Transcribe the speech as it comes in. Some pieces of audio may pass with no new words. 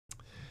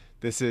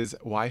This is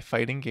Why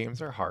Fighting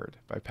Games Are Hard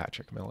by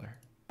Patrick Miller.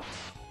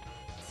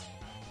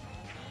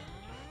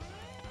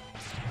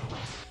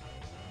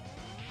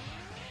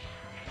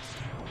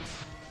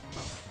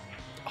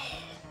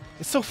 Oh,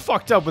 it's so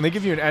fucked up when they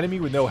give you an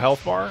enemy with no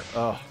health bar.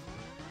 Ugh.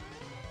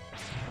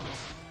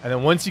 And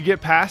then once you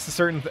get past a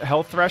certain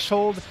health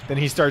threshold, then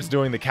he starts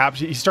doing the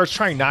capture. He starts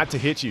trying not to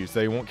hit you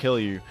so he won't kill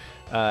you.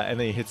 And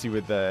then he hits you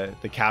with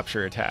the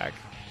capture attack.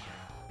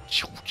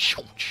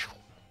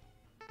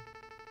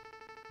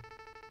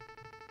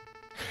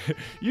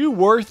 You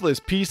worthless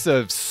piece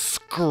of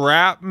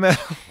scrap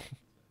metal.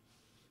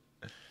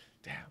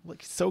 Damn,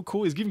 look, he's so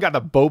cool. He's even got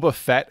the Boba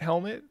Fett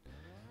helmet.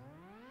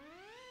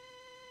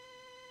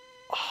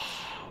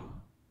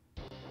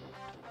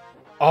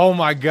 Oh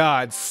my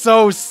god,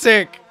 so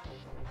sick.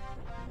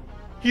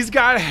 He's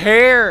got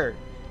hair.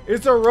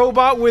 It's a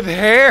robot with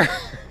hair.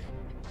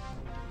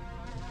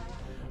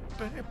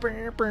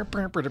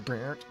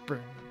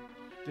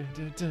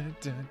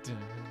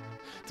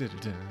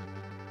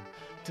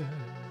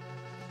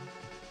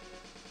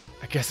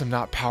 I guess I'm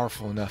not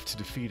powerful enough to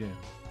defeat him.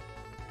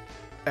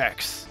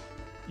 X,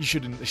 you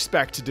shouldn't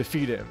expect to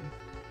defeat him.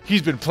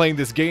 He's been playing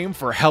this game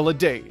for hella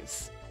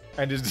days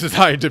and is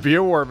designed to be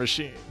a war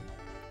machine.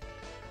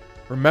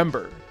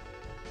 Remember,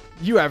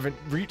 you haven't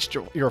reached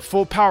your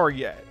full power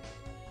yet.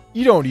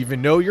 You don't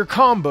even know your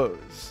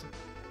combos.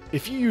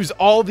 If you use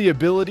all the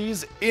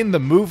abilities in the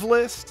move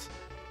list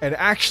and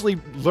actually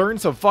learn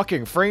some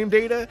fucking frame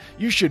data,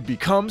 you should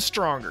become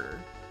stronger.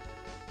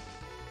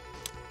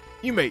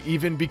 You may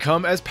even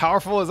become as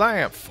powerful as I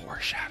am.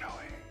 Foreshadowing.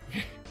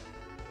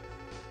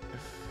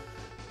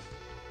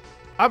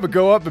 I'm gonna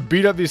go up and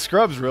beat up these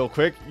scrubs real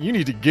quick. You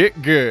need to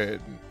get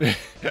good.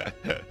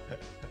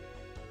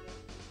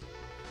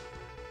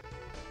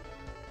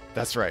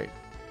 That's right.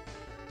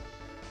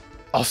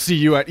 I'll see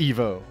you at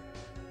Evo.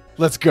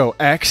 Let's go,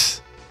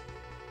 X.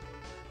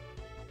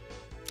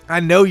 I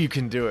know you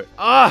can do it.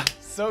 Ah,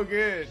 so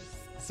good.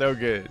 So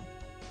good.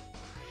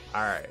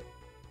 All right.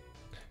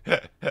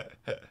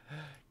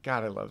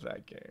 God, I love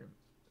that game.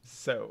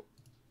 So,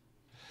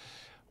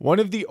 one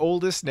of the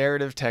oldest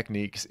narrative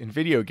techniques in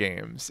video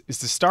games is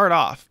to start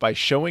off by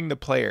showing the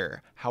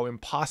player how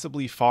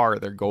impossibly far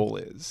their goal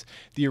is.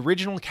 The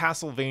original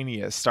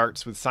Castlevania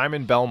starts with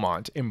Simon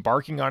Belmont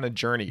embarking on a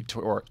journey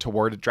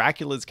toward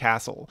Dracula's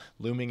castle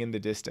looming in the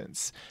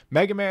distance.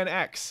 Mega Man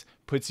X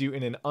puts you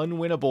in an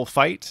unwinnable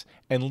fight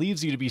and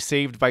leaves you to be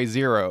saved by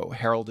Zero,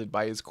 heralded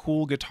by his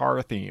cool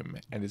guitar theme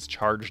and his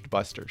charged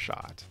buster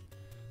shot.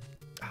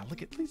 Ah,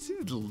 look at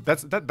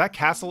that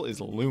castle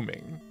is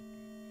looming.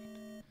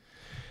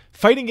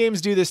 Fighting games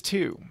do this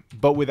too,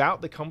 but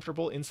without the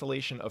comfortable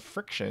insulation of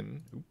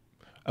fiction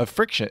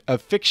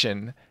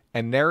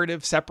and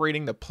narrative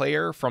separating the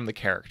player from the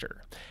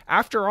character.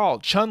 After all,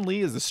 Chun-Li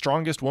is the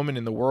strongest woman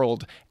in the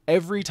world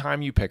every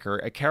time you pick her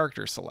a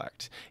character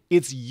select.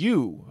 It's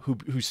you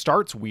who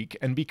starts weak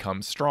and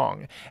becomes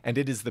strong, and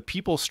it is the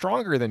people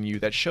stronger than you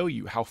that show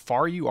you how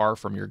far you are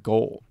from your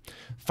goal.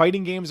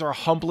 Fighting games are a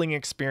humbling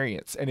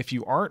experience, and if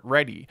you aren't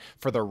ready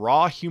for the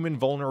raw human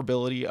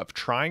vulnerability of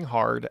trying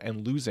hard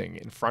and losing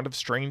in front of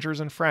strangers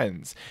and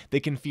friends,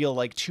 they can feel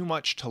like too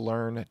much to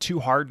learn, too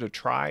hard to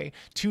try,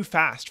 too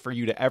fast for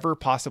you to ever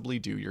possibly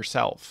do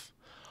yourself.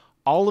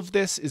 All of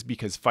this is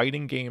because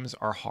fighting games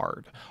are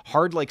hard.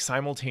 Hard like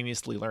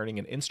simultaneously learning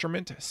an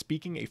instrument,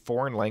 speaking a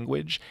foreign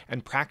language,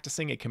 and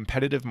practicing a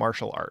competitive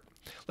martial art.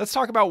 Let's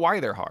talk about why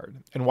they're hard,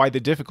 and why the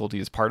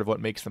difficulty is part of what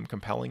makes them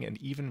compelling and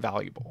even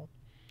valuable.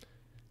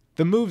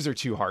 The moves are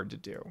too hard to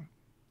do.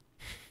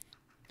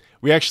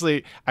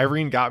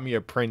 Irene got me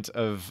a print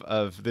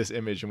of this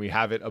image, and we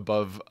have it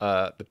above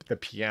the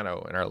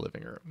piano in our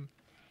living room.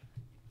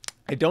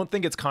 I don't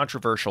think it's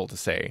controversial to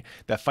say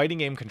that fighting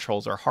game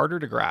controls are harder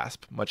to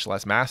grasp, much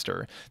less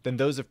master, than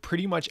those of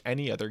pretty much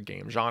any other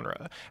game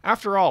genre.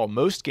 After all,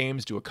 most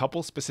games do a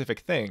couple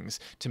specific things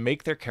to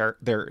make their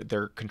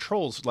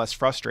controls less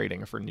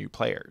frustrating for new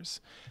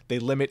players. They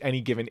limit any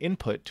given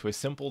input to a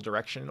simple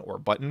direction or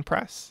button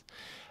press.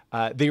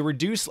 They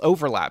reduce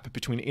overlap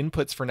between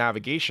inputs for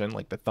navigation,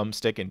 like the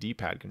thumbstick and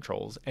D-pad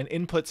controls, and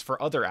inputs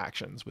for other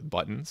actions with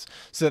buttons,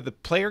 so that the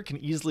player can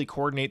easily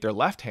coordinate their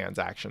left hand's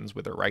actions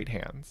with their right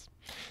hands.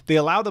 They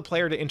allow the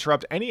player to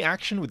interrupt any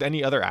action with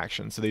any other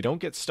action, so they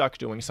don't get stuck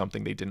doing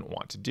something they didn't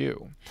want to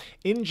do.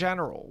 In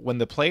general, when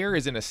the player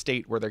is in a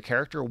state where their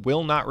character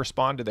will not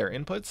respond to their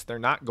inputs, they're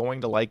not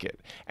going to like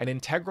it. An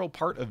integral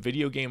part of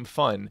video game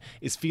fun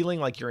is feeling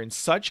like you're in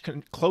such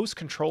close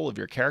control of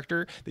your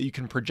character that you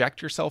can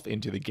project yourself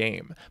into the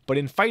game. But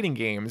in fighting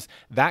games,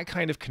 that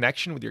kind of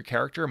connection with your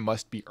character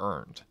must be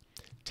earned.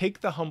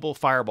 Take the humble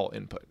fireball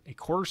input, a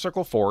quarter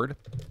circle forward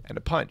and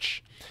a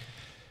punch.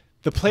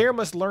 The player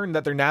must learn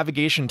that their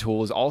navigation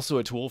tool is also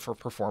a tool for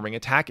performing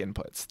attack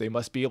inputs. They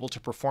must be able to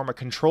perform a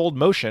controlled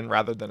motion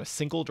rather than a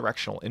single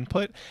directional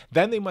input.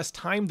 Then they must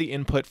time the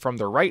input from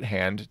their right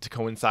hand to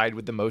coincide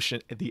with the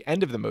motion at the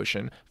end of the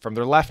motion from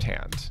their left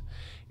hand.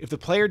 If the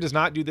player does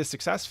not do this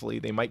successfully,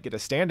 they might get a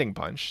standing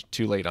punch,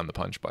 too late on the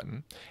punch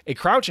button, a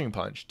crouching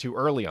punch, too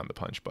early on the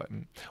punch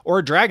button, or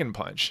a dragon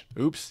punch,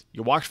 oops,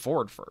 you walked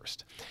forward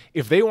first.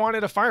 If they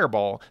wanted a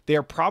fireball, they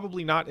are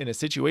probably not in a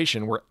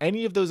situation where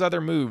any of those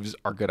other moves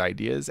are good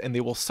ideas, and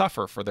they will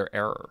suffer for their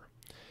error.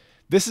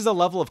 This is a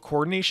level of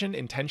coordination,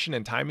 intention,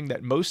 and timing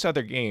that most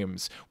other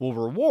games will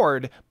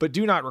reward but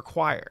do not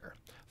require.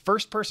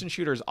 First-person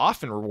shooters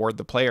often reward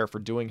the player for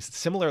doing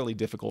similarly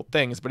difficult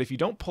things, but if you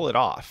don't pull it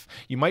off,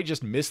 you might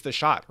just miss the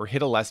shot or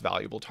hit a less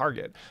valuable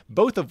target,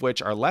 both of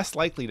which are less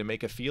likely to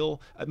make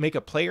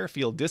a player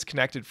feel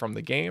disconnected from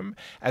the game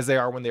as they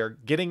are when they are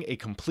getting a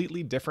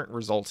completely different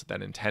result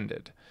than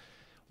intended.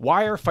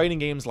 Why are fighting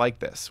games like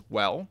this?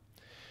 Well,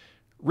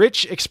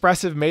 rich,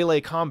 expressive melee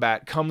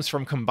combat comes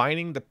from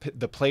combining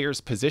the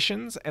player's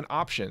positions and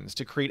options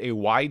to create a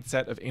wide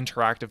set of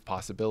interactive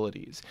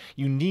possibilities.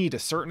 You need a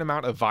certain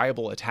amount of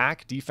viable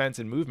attack, defense,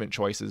 and movement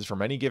choices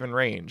from any given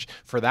range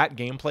for that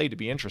gameplay to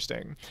be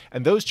interesting,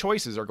 and those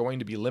choices are going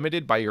to be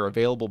limited by your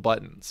available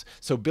buttons.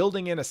 So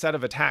building in a set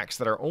of attacks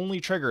that are only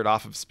triggered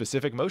off of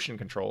specific motion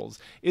controls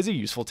is a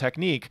useful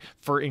technique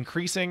for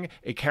increasing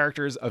a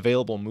character's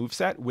available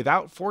moveset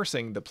without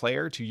forcing the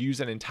player to use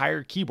an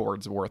entire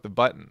keyboard's worth of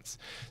buttons.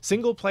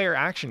 Single-player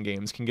action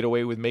games can get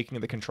away with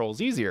making the controls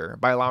easier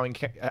by allowing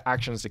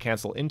actions to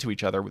cancel into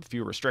each other with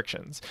few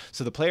restrictions,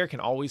 so the player can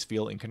always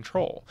feel in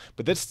control.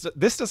 But this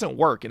doesn't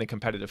work in a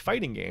competitive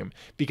fighting game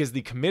because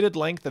the committed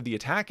length of the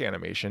attack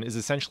animation is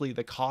essentially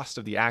the cost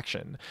of the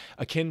action,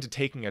 akin to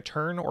taking a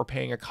turn or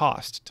paying a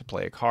cost to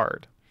play a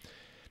card.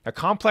 Now,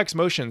 complex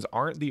motions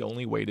aren't the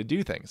only way to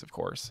do things, of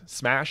course.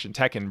 Smash and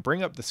Tekken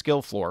bring up the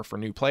skill floor for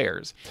new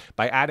players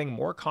by adding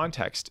more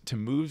context to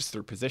moves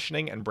through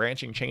positioning and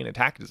branching chain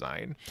attack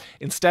design,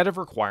 instead of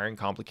requiring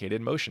complicated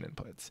motion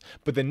inputs.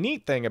 But the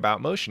neat thing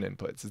about motion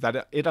inputs is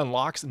that it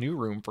unlocks new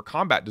room for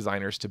combat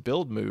designers to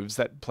build moves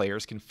that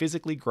players can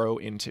physically grow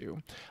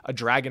into. A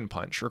dragon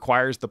punch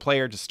requires the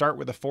player to start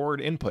with a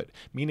forward input,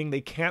 meaning they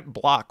can't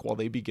block while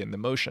they begin the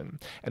motion.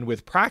 And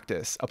with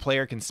practice, a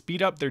player can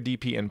speed up their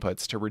DP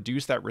inputs to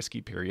reduce that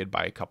risky period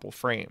by a couple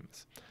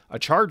frames. A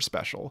charge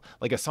special,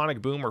 like a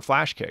sonic boom or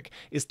flash kick,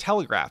 is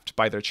telegraphed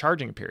by their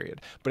charging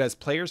period, but as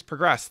players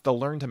progress, they'll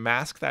learn to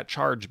mask that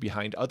charge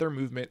behind other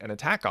movement and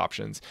attack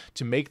options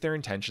to make their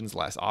intentions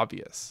less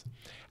obvious.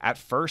 At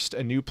first,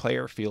 a new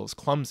player feels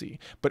clumsy,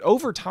 but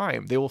over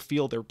time, they will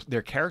feel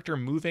their character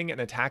moving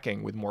and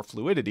attacking with more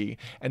fluidity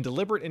and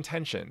deliberate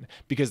intention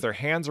because their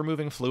hands are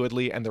moving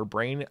fluidly and their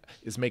brain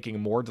is making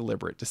more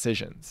deliberate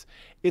decisions.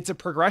 It's a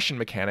progression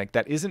mechanic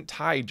that isn't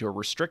tied to a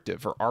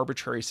restrictive or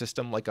arbitrary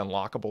system like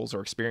unlockables or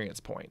experience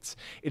points.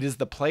 It is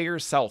the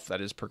player's self that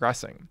is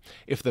progressing.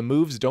 If the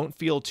moves don't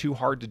feel too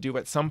hard to do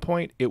at some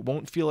point, it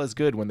won't feel as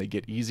good when they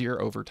get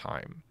easier over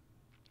time.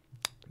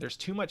 There's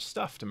too much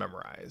stuff to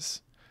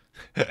memorize.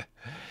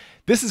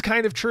 This is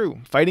kind of true.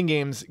 Fighting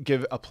games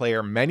give a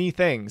player many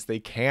things they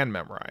can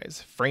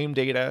memorize. Frame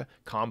data,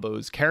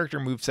 combos, character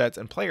movesets,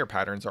 and player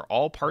patterns are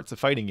all parts of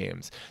fighting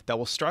games that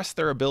will stress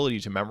their ability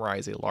to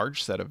memorize a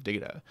large set of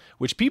data,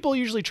 which people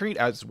usually treat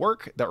as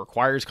work that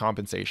requires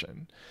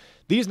compensation.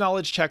 These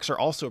knowledge checks are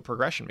also a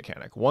progression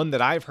mechanic, one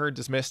that I've heard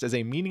dismissed as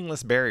a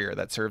meaningless barrier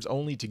that serves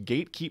only to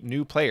gatekeep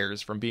new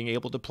players from being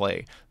able to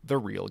play the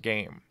real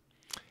game.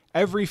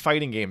 Every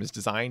fighting game is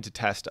designed to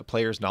test a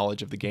player's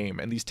knowledge of the game,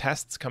 and these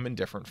tests come in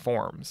different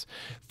forms.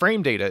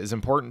 Frame data is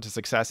important to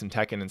success in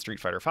Tekken and Street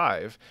Fighter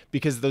V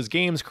because those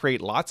games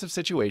create lots of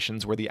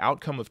situations where the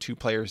outcome of two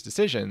players'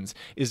 decisions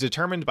is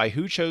determined by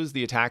who chose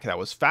the attack that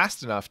was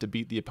fast enough to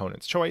beat the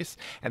opponent's choice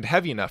and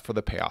heavy enough for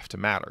the payoff to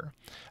matter.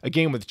 A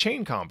game with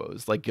chain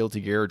combos, like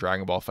Guilty Gear or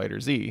Dragon Ball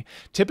FighterZ,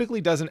 typically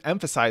doesn't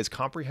emphasize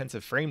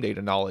comprehensive frame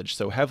data knowledge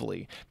so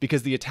heavily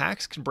because the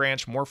attacks can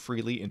branch more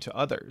freely into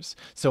others.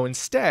 So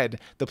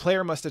instead, the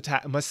player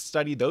must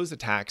study those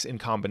attacks in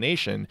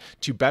combination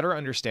to better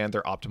understand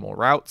their optimal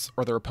routes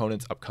or their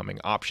opponent's upcoming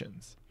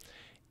options.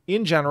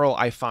 In general,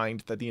 I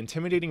find that the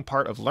intimidating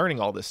part of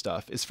learning all this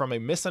stuff is from a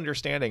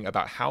misunderstanding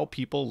about how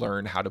people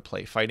learn how to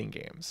play fighting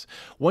games.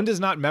 One does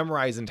not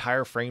memorize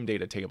entire frame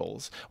data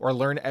tables or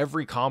learn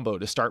every combo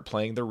to start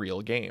playing the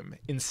real game.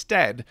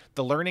 Instead,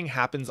 the learning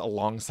happens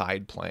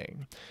alongside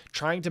playing.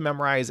 Trying to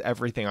memorize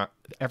everything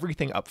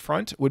up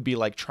front would be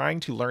like trying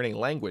to learn a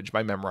language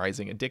by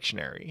memorizing a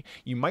dictionary.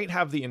 You might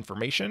have the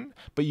information,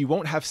 but you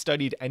won't have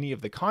studied any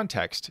of the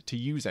context to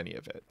use any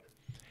of it.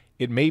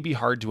 It may be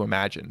hard to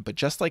imagine, but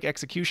just like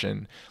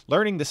execution,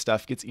 learning this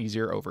stuff gets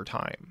easier over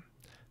time.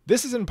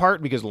 This is in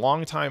part because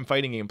longtime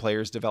fighting game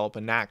players develop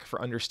a knack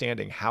for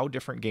understanding how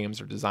different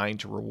games are designed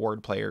to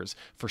reward players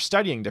for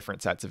studying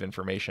different sets of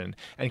information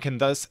and can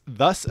thus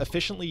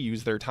efficiently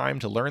use their time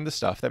to learn the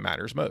stuff that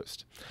matters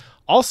most.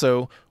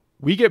 Also,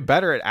 we get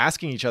better at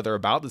asking each other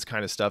about this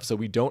kind of stuff so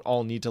we don't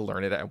all need to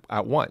learn it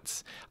at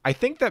once. I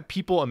think that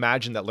people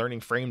imagine that learning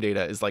frame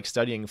data is like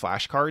studying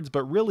flashcards,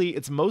 but really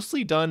it's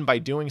mostly done by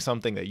doing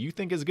something that you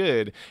think is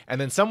good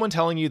and then someone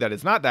telling you that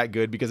it's not that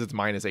good because it's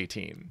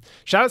 -18.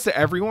 Shoutouts to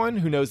everyone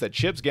who knows that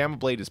Chip's Gamma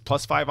Blade is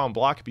 +5 on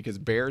block because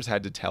Bears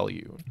had to tell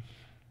you.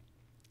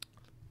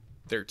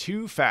 They're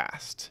too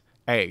fast.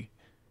 Hey,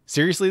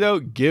 seriously though,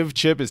 give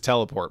Chip his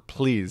teleport,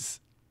 please.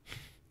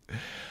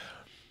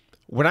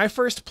 When I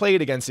first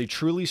played against a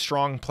truly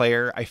strong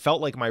player, I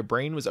felt like my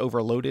brain was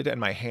overloaded and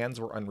my hands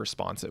were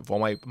unresponsive,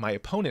 while my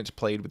opponent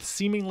played with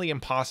seemingly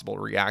impossible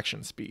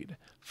reaction speed.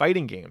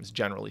 Fighting games,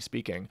 generally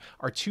speaking,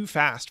 are too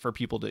fast for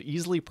people to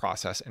easily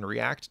process and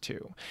react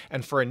to.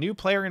 And for a new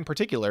player in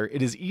particular,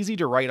 it is easy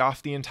to write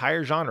off the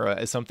entire genre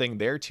as something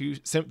they're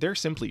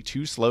simply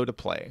too slow to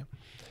play.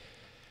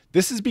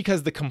 This is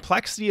because the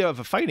complexity of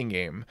a fighting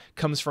game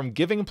comes from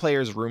giving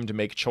players room to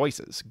make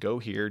choices, go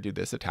here, do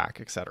this, attack,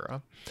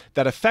 etc.,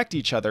 that affect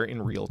each other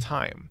in real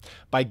time.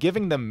 By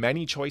giving them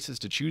many choices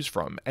to choose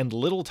from and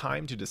little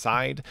time to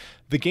decide,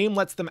 the game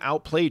lets them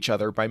outplay each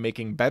other by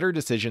making better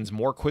decisions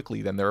more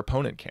quickly than their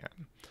opponent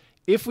can.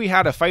 If we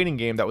had a fighting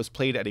game that was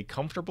played at a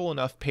comfortable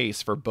enough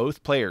pace for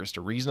both players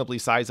to reasonably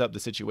size up the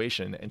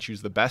situation and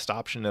choose the best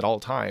option at all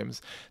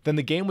times, then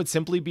the game would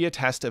simply be a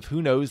test of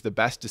who knows the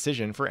best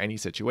decision for any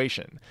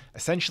situation,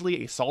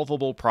 essentially a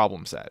solvable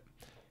problem set.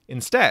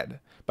 Instead,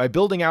 by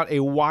building out a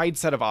wide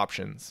set of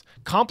options,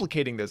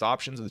 complicating those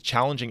options with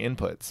challenging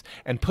inputs,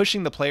 and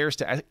pushing the players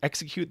to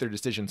execute their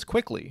decisions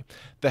quickly,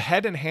 the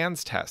head and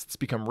hands tests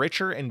become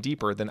richer and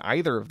deeper than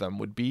either of them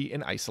would be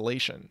in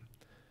isolation.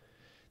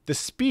 The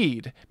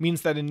speed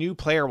means that a new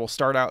player will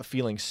start out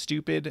feeling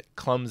stupid,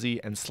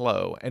 clumsy, and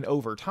slow, and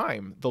over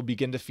time, they'll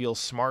begin to feel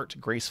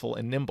smart, graceful,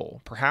 and nimble,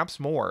 perhaps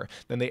more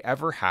than they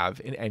ever have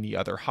in any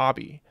other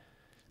hobby.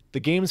 The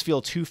games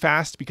feel too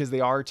fast because they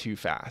are too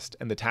fast,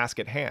 and the task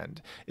at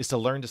hand is to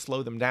learn to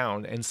slow them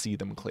down and see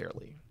them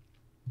clearly.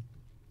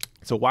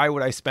 So why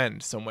would I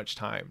spend so much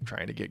time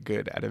trying to get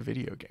good at a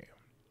video game?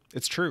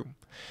 It's true.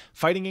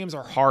 Fighting games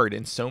are hard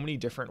in so many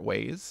different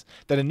ways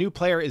that a new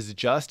player is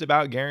just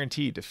about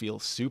guaranteed to feel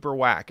super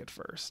whack at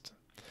first.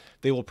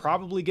 They will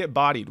probably get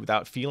bodied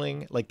without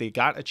feeling like they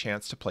got a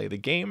chance to play the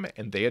game,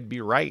 and they'd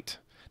be right.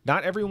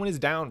 Not everyone is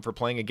down for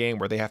playing a game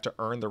where they have to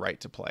earn the right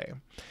to play.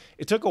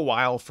 It took a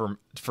while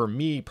for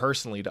me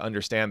personally to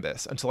understand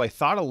this until I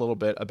thought a little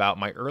bit about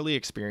my early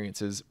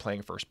experiences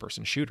playing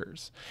first-person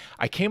shooters.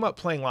 I came up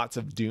playing lots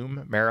of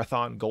Doom,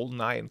 Marathon,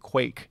 GoldenEye, and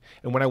Quake,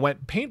 and when I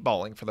went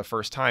paintballing for the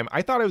first time,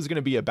 I thought I was going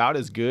to be about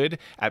as good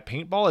at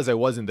paintball as I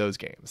was in those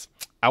games.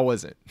 I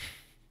wasn't.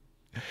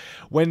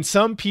 When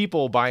some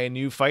people buy a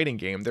new fighting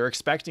game, they're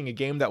expecting a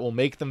game that will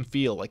make them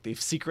feel like they've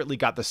secretly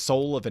got the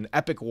soul of an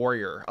epic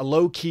warrior, a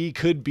low-key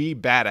could-be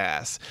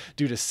badass,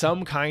 due to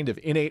some kind of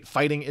innate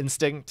fighting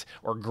instinct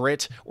or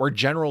grit or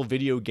general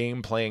video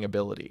game playing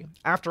ability.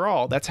 After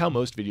all, that's how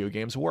most video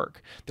games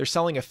work. They're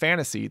selling a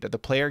fantasy that the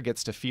player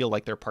gets to feel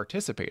like they're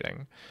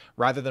participating,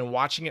 rather than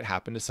watching it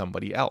happen to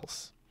somebody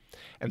else.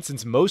 And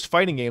since most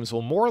fighting games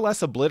will more or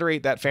less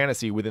obliterate that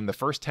fantasy within the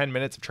first 10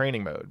 minutes of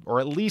training mode, or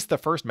at least the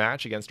first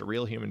match against a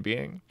real human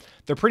being,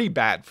 they're pretty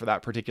bad for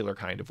that particular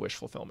kind of wish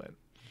fulfillment.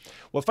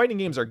 What fighting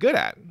games are good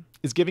at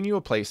is giving you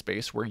a play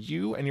space where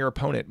you and your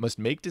opponent must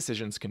make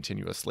decisions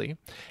continuously,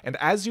 and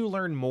as you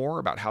learn more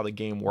about how the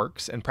game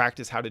works and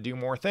practice how to do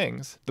more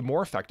things, the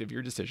more effective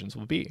your decisions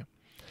will be.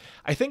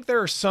 I think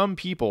there are some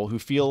people who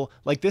feel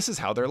like this is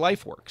how their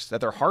life works,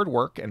 that their hard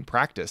work and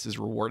practice is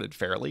rewarded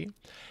fairly,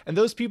 and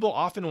those people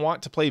often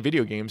want to play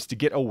video games to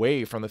get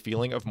away from the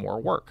feeling of more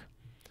work.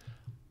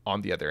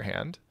 On the other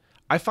hand,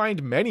 I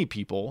find many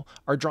people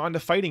are drawn to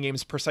fighting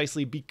games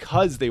precisely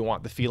because they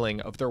want the feeling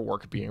of their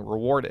work being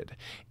rewarded.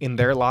 In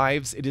their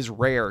lives, it is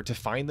rare to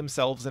find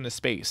themselves in a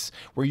space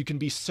where you can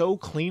be so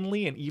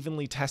cleanly and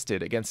evenly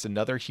tested against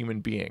another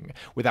human being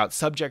without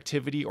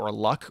subjectivity or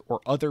luck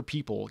or other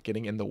people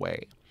getting in the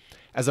way.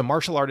 As a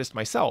martial artist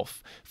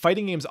myself,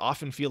 fighting games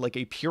often feel like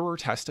a purer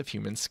test of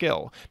human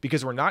skill,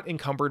 because we're not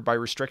encumbered by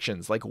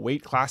restrictions like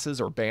weight classes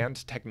or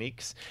banned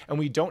techniques, and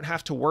we don't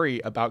have to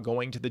worry about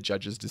going to the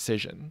judge's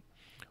decision.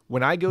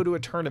 When I go to a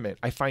tournament,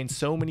 I find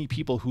so many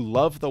people who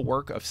love the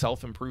work of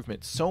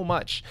self-improvement so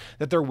much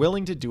that they're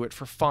willing to do it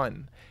for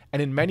fun. And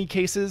in many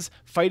cases,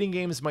 fighting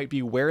games might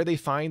be where they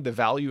find the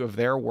value of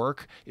their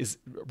work is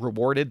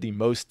rewarded the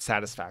most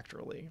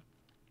satisfactorily.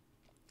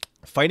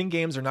 Fighting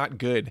games are not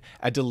good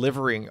at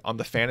delivering on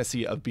the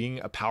fantasy of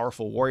being a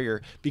powerful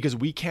warrior because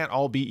we can't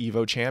all be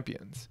Evo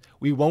champions.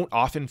 We won't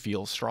often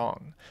feel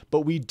strong,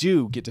 but we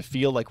do get to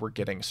feel like we're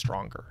getting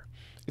stronger.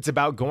 It's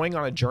about going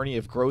on a journey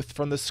of growth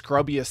from the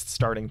scrubbiest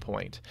starting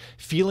point,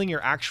 feeling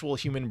your actual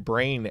human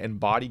brain and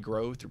body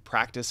grow through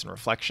practice and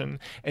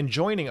reflection, and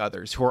joining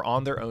others who are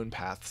on their own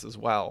paths as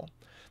well.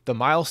 The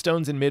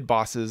milestones and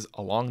mid-bosses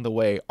along the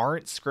way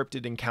aren't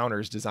scripted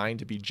encounters designed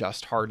to be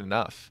just hard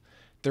enough.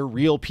 They're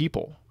real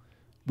people.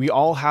 We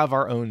all have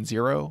our own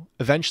zero.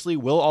 Eventually,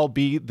 we'll all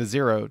be the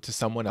zero to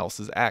someone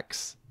else's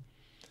X.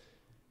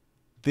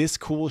 This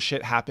cool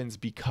shit happens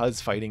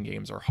because fighting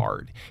games are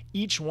hard.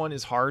 Each one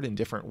is hard in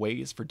different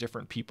ways for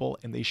different people,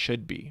 and they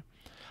should be.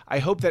 I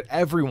hope that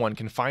everyone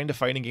can find a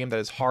fighting game that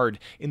is hard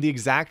in the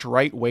exact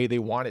right way they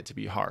want it to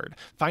be hard.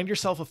 Find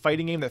yourself a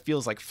fighting game that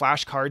feels like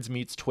flashcards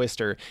meets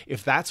Twister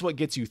if that's what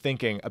gets you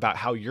thinking about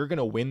how you're going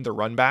to win the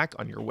run back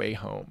on your way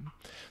home.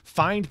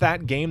 Find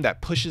that game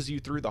that pushes you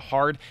through the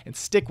hard and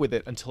stick with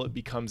it until it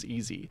becomes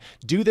easy.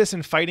 Do this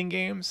in fighting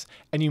games,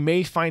 and you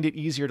may find it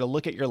easier to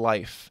look at your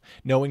life,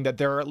 knowing that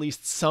there are at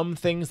least some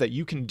things that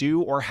you can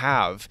do or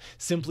have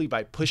simply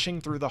by pushing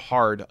through the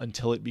hard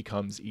until it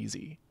becomes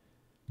easy.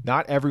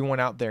 Not everyone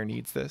out there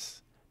needs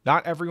this.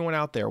 Not everyone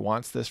out there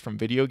wants this from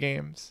video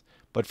games,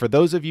 but for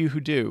those of you who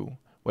do,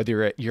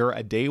 whether you're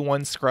a day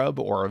one scrub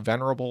or a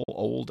venerable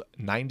old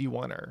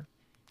 91er,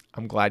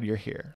 I'm glad you're here.